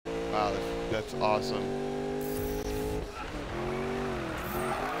Wow, that's awesome.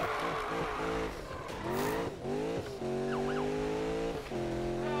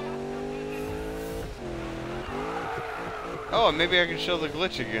 Oh, maybe I can show the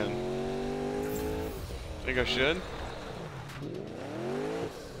glitch again. Think I should?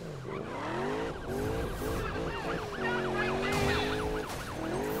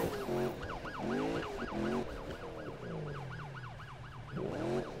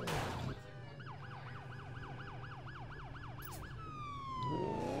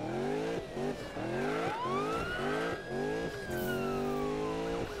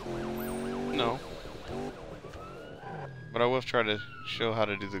 No. But I will try to show how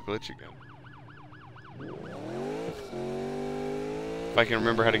to do the glitch again. If I can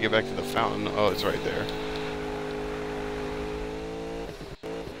remember how to get back to the fountain. Oh, it's right there.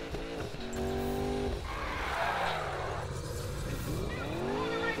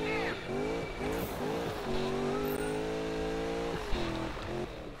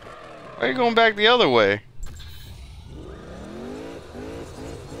 Why are you going back the other way?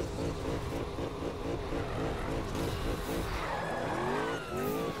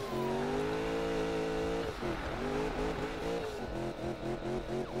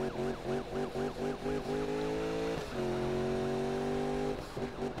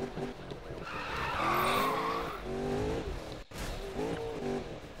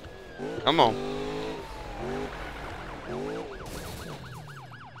 Come on.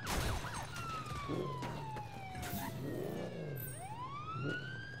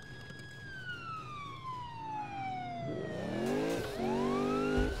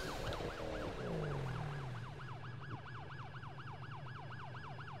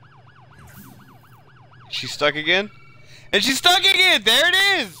 She's stuck again? And she's stuck again! There it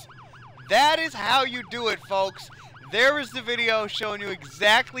is! That is how you do it, folks. There is the video showing you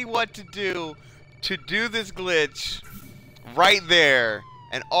exactly what to do this glitch right there.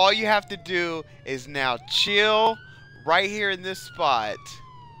 And all you have to do is now chill right here in this spot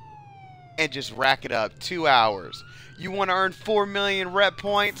and just rack it up. 2 hours. You want to earn 4 million rep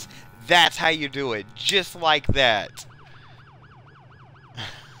points? That's how you do it. Just like that.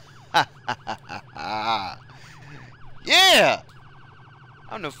 Yeah!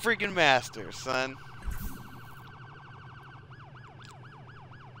 I'm the freaking master, son.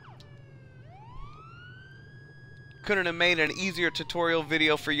 Couldn't have made an easier tutorial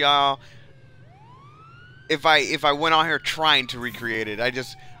video for y'all if I went on here trying to recreate it. I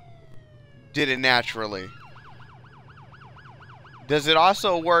just did it naturally. Does it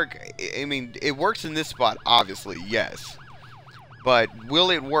also work? I mean, it works in this spot, obviously, yes. But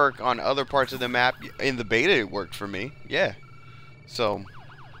will it work on other parts of the map? In the beta, it worked for me. Yeah. So,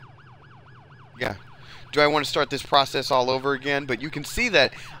 yeah. Do I want to start this process all over again? But you can see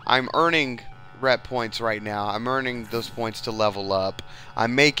that I'm earning rep points right now. I'm earning those points to level up.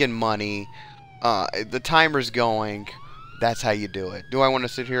 I'm making money. The timer's going. That's how you do it. Do I want to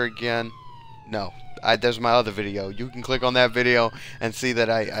sit here again? No. There's my other video. You can click on that video and see that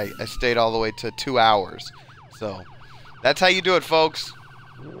I stayed all the way to 2 hours. So, that's how you do it, folks.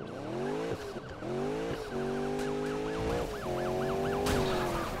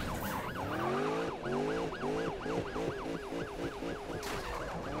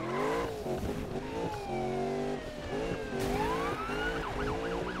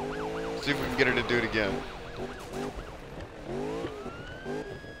 See if we can get her to do it again.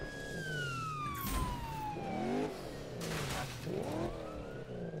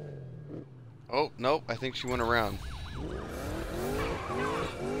 Oh, nope, I think she went around.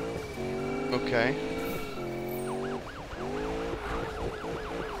 Okay.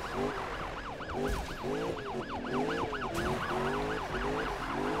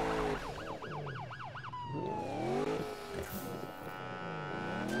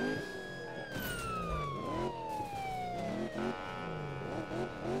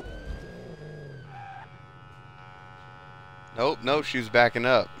 Nope, nope, she was backing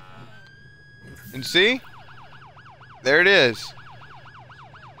up. And see? There it is.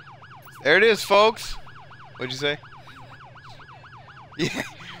 There it is, folks. What'd you say? Yeah.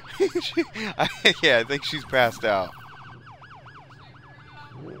 Yeah, I think she's passed out.